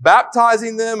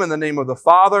 baptizing them in the name of the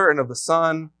Father and of the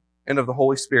Son and of the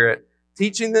Holy Spirit,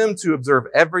 teaching them to observe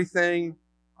everything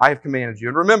I have commanded you.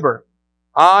 And remember,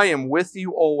 I am with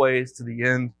you always to the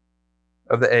end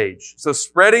of the age. So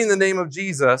spreading the name of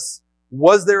Jesus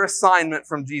was their assignment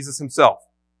from Jesus himself.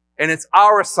 And it's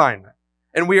our assignment.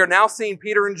 And we are now seeing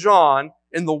Peter and John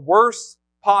in the worst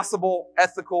possible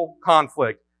ethical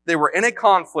conflict. They were in a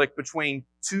conflict between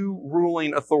two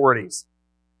ruling authorities.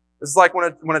 This is like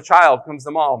when a child comes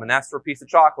to mom and asks for a piece of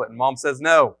chocolate and mom says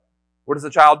no. What does the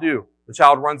child do? The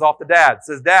child runs off to dad,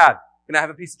 says, Dad, can I have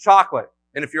a piece of chocolate?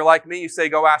 And if you're like me, you say,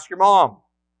 go ask your mom.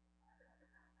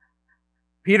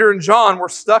 Peter and John were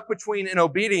stuck between an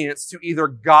obedience to either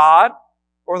God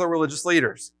or the religious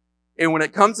leaders. And when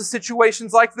it comes to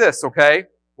situations like this, okay,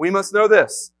 we must know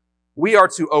this. We are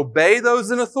to obey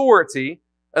those in authority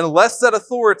unless that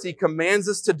authority commands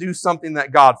us to do something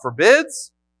that God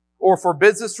forbids or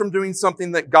forbids us from doing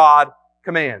something that God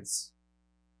commands.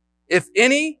 If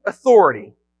any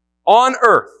authority on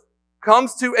earth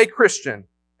comes to a Christian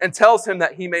and tells him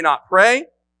that he may not pray,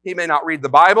 he may not read the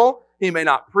Bible, he may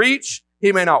not preach,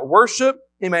 he may not worship,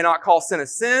 he may not call sin a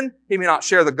sin, he may not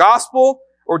share the gospel,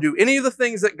 or do any of the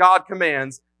things that God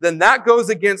commands, then that goes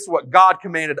against what God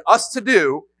commanded us to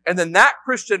do, and then that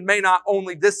Christian may not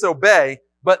only disobey,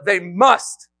 but they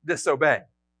must disobey.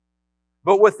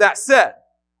 But with that said,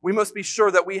 we must be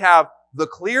sure that we have the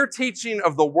clear teaching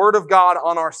of the Word of God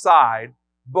on our side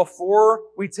before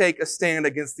we take a stand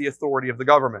against the authority of the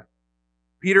government.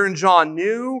 Peter and John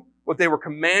knew what they were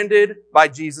commanded by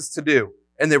Jesus to do,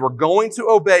 and they were going to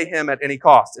obey Him at any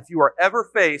cost. If you are ever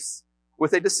faced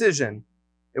with a decision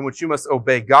in which you must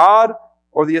obey God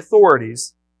or the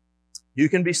authorities, you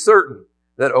can be certain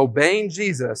that obeying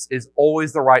Jesus is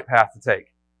always the right path to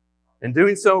take. And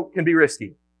doing so can be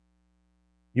risky.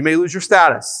 You may lose your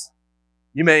status.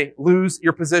 You may lose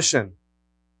your position.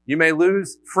 You may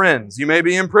lose friends. You may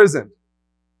be imprisoned.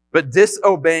 But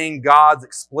disobeying God's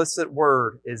explicit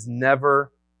word is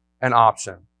never an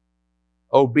option.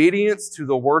 Obedience to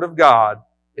the word of God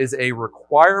is a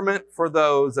requirement for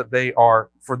those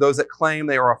that claim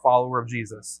they are a follower of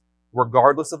Jesus.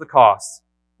 Regardless of the cost,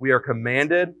 we are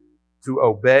commanded to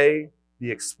obey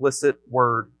the explicit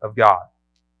word of God.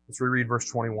 Let's reread verse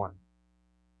 21.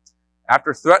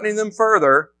 After threatening them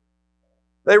further,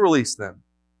 they released them.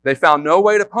 They found no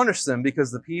way to punish them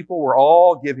because the people were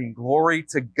all giving glory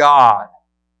to God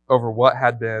over what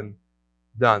had been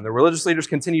done. The religious leaders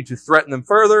continued to threaten them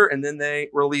further, and then they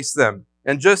released them.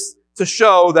 And just to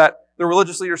show that the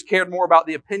religious leaders cared more about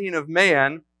the opinion of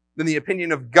man than the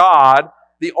opinion of God,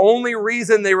 the only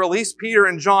reason they released Peter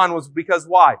and John was because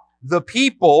why? The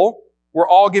people were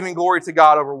all giving glory to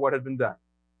God over what had been done.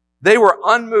 They were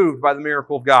unmoved by the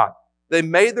miracle of God. They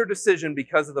made their decision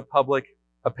because of the public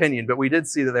opinion, but we did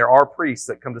see that there are priests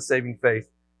that come to saving faith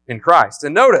in Christ.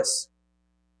 And notice,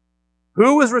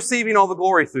 who was receiving all the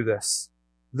glory through this?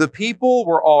 The people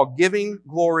were all giving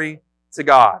glory to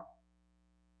God.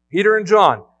 Peter and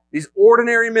John, these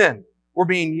ordinary men, were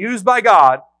being used by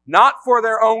God not for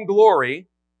their own glory,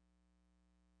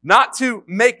 not to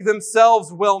make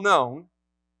themselves well known,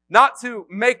 not to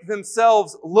make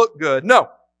themselves look good. No,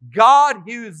 God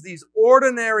used these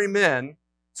ordinary men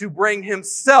to bring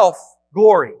Himself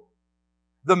glory.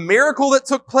 The miracle that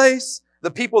took place,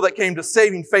 the people that came to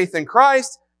saving faith in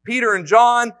Christ, Peter and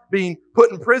John being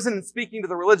put in prison and speaking to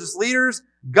the religious leaders,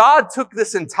 God took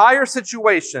this entire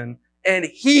situation and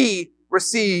He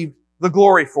received the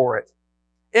glory for it.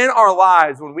 In our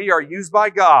lives, when we are used by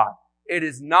God, it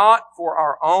is not for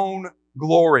our own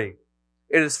glory.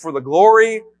 It is for the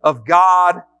glory of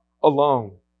God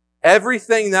alone.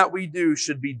 Everything that we do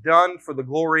should be done for the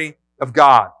glory of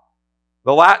God.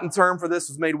 The Latin term for this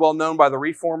was made well known by the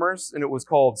Reformers, and it was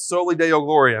called Soli Deo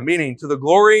Gloria, meaning to the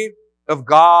glory of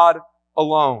God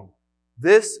alone.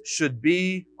 This should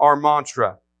be our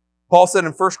mantra. Paul said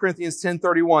in 1 Corinthians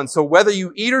 10:31, so whether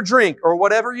you eat or drink or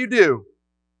whatever you do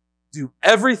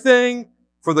everything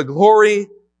for the glory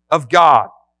of God.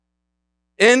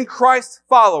 In Christ's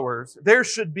followers, there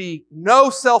should be no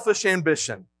selfish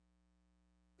ambition.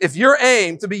 If your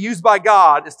aim to be used by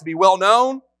God is to be well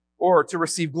known or to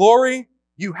receive glory,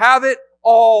 you have it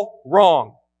all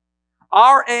wrong.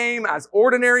 Our aim as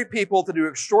ordinary people to do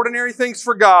extraordinary things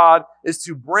for God is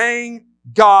to bring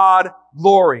God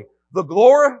glory. The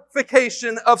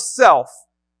glorification of self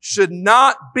should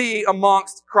not be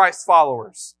amongst Christ's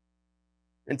followers.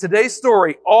 In today's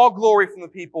story, all glory from the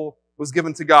people was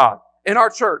given to God. In our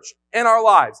church, in our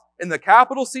lives, in the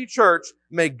capital C church,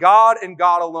 may God and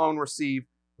God alone receive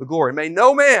the glory. May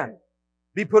no man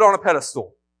be put on a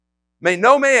pedestal. May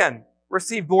no man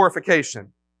receive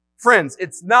glorification. Friends,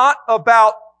 it's not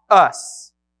about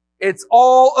us. It's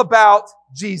all about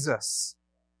Jesus.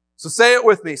 So say it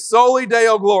with me. Soli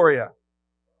Deo Gloria.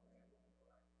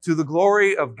 To the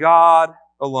glory of God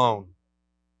alone.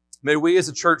 May we as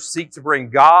a church seek to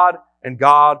bring God and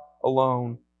God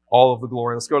alone all of the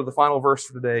glory. Let's go to the final verse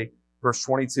for today, verse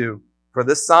 22. For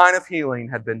this sign of healing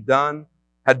had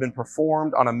been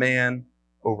performed on a man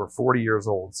over 40 years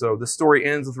old. So this story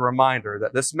ends with a reminder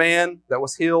that this man that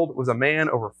was healed was a man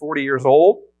over 40 years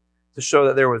old, to show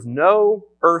that there was no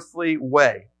earthly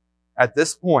way at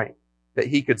this point that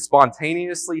he could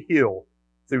spontaneously heal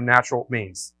through natural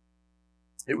means.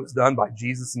 It was done by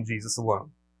Jesus and Jesus alone.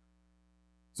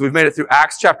 So we've made it through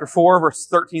Acts chapter 4, verses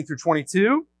 13 through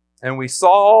 22. And we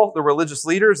saw the religious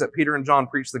leaders that Peter and John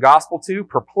preached the gospel to,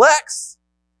 perplexed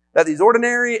that these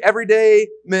ordinary, everyday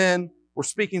men were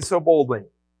speaking so boldly.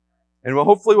 And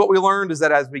hopefully what we learned is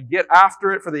that as we get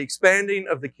after it for the expanding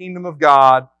of the kingdom of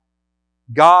God,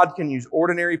 God can use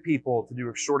ordinary people to do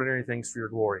extraordinary things for your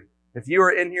glory. If you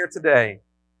are in here today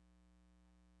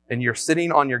and you're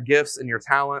sitting on your gifts and your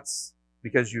talents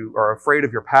because you are afraid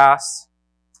of your past,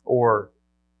 or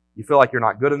you feel like you're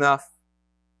not good enough,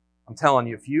 I'm telling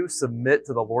you, if you submit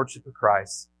to the Lordship of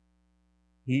Christ,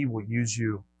 He will use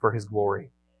you for His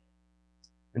glory.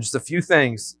 And just a few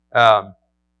things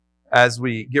as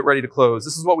we get ready to close.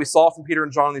 This is what we saw from Peter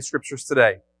and John in these scriptures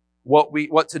today.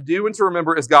 What to do and to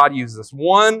remember as God uses us.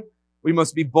 One, we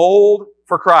must be bold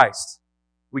for Christ.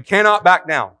 We cannot back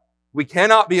down. We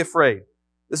cannot be afraid.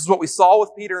 This is what we saw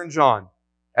with Peter and John.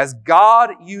 As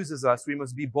God uses us, we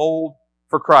must be bold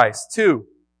for Christ. Two,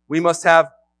 we must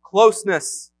have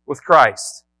closeness with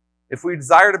Christ. If we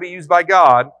desire to be used by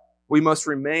God, we must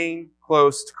remain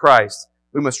close to Christ.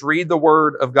 We must read the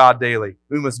Word of God daily.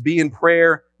 We must be in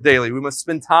prayer daily. We must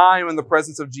spend time in the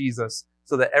presence of Jesus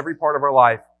so that every part of our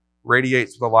life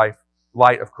radiates with the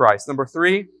light of Christ. Number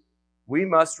three, we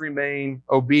must remain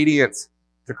obedient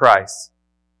to Christ.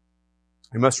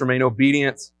 We must remain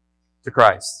obedient to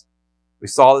Christ. We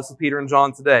saw this with Peter and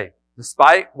John today.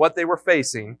 Despite what they were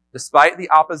facing, despite the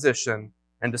opposition,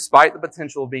 and despite the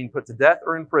potential of being put to death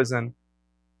or in prison,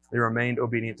 they remained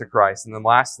obedient to Christ. And then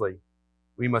lastly,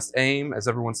 we must aim, as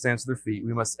everyone stands to their feet,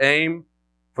 we must aim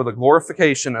for the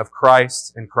glorification of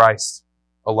Christ and Christ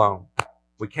alone.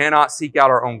 We cannot seek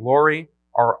out our own glory.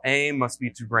 Our aim must be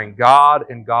to bring God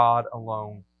and God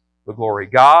alone the glory.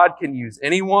 God can use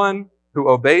anyone who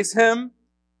obeys Him,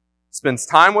 spends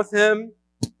time with Him,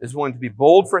 is willing to be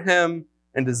bold for Him,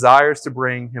 and desires to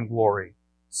bring Him glory.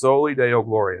 Soli Deo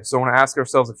Gloria. So I want to ask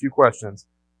ourselves a few questions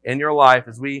in your life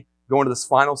as we go into this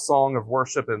final song of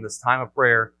worship and this time of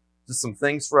prayer. Just some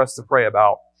things for us to pray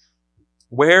about.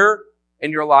 Where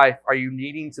in your life are you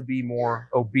needing to be more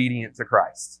obedient to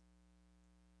Christ?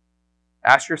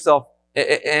 Ask yourself,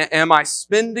 am I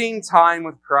spending time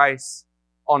with Christ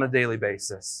on a daily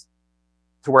basis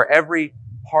to where every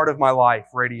part of my life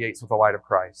radiates with the light of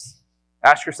Christ?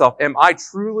 Ask yourself, am I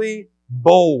truly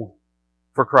bold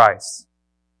for Christ?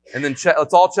 And then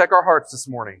let's all check our hearts this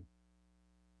morning.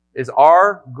 Is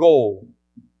our goal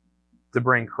to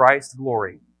bring Christ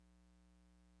glory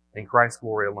and Christ's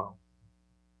glory alone?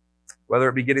 Whether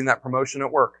it be getting that promotion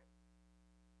at work,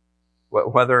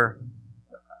 whether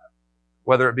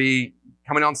it be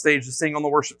coming on stage to sing on the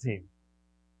worship team,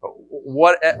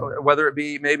 whether it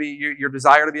be maybe your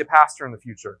desire to be a pastor in the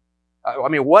future.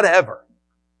 Whatever.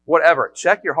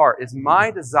 Check your heart. Is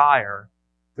my desire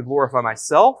to glorify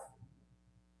myself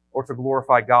or to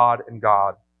glorify God and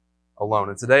God alone?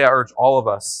 And today I urge all of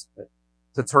us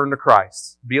to turn to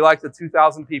Christ. Be like the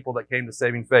 2,000 people that came to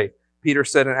saving faith. Peter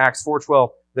said in Acts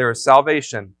 4:12, there is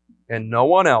salvation in no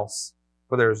one else,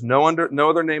 for there is no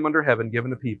other name under heaven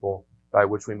given to people by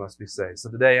which we must be saved. So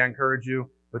today I encourage you,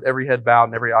 with every head bowed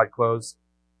and every eye closed,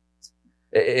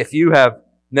 if you have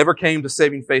never came to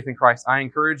saving faith in Christ, I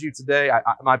encourage you today,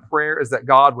 my prayer is that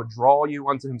God would draw you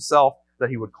unto Himself, that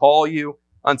He would call you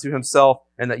unto Himself,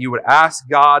 and that you would ask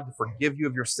God to forgive you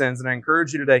of your sins. And I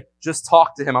encourage you today, just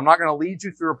talk to Him. I'm not going to lead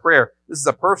you through a prayer. This is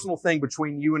a personal thing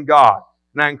between you and God.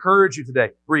 And I encourage you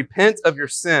today, repent of your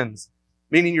sins,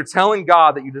 meaning you're telling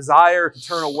God that you desire to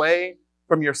turn away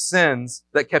from your sins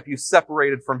that kept you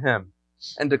separated from Him,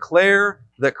 and declare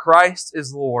that Christ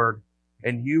is Lord,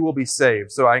 and you will be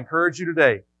saved. So I encourage you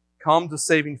today, come to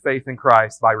saving faith in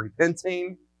Christ by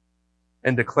repenting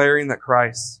and declaring that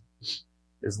Christ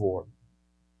is Lord.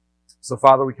 So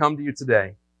Father, we come to you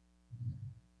today.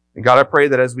 And God, I pray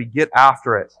that as we get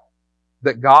after it,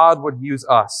 that God would use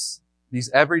us, these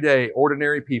everyday,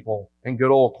 ordinary people in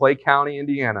good old Clay County,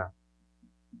 Indiana,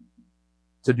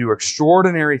 to do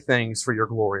extraordinary things for your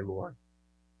glory, Lord.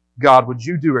 God, would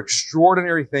you do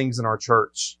extraordinary things in our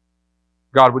church?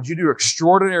 God, would you do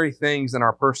extraordinary things in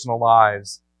our personal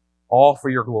lives, all for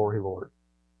your glory, Lord?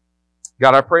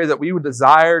 God, I pray that we would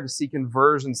desire to see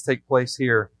conversions take place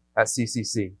here at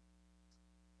CCC.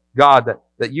 God,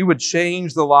 that you would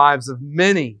change the lives of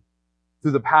many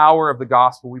through the power of the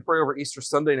gospel. We pray over Easter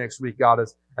Sunday next week, God,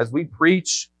 as we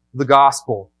preach the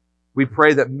gospel, we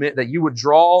pray that you would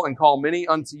draw and call many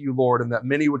unto you, Lord, and that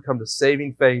many would come to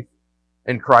saving faith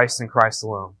in Christ and Christ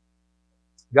alone.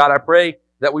 God, I pray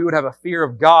that we would have a fear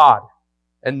of God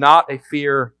and not a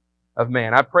fear of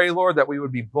man. I pray, Lord, that we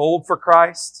would be bold for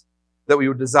Christ, that we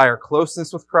would desire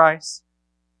closeness with Christ,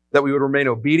 that we would remain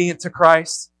obedient to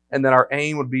Christ, and that our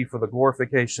aim would be for the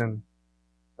glorification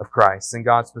of Christ. And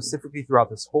God, specifically throughout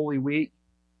this holy week,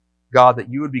 God, that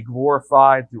you would be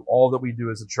glorified through all that we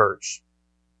do as a church.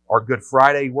 Our Good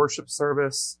Friday worship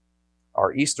service,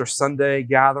 our Easter Sunday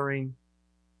gathering.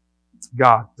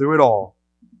 God, through it all,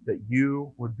 that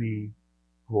you would be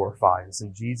glorified. It's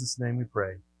in Jesus' name we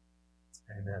pray.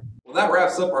 Amen. Well, that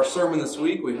wraps up our sermon this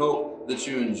week. We hope that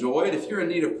you enjoyed. If you're in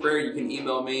need of prayer, you can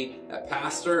email me at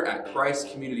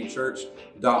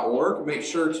pastor@christcommunitychurch.org. Make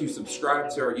sure to subscribe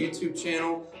to our YouTube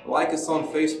channel, like us on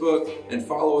Facebook, and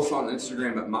follow us on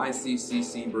Instagram at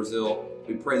MyCCC Brazil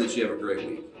We pray that you have a great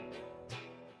week.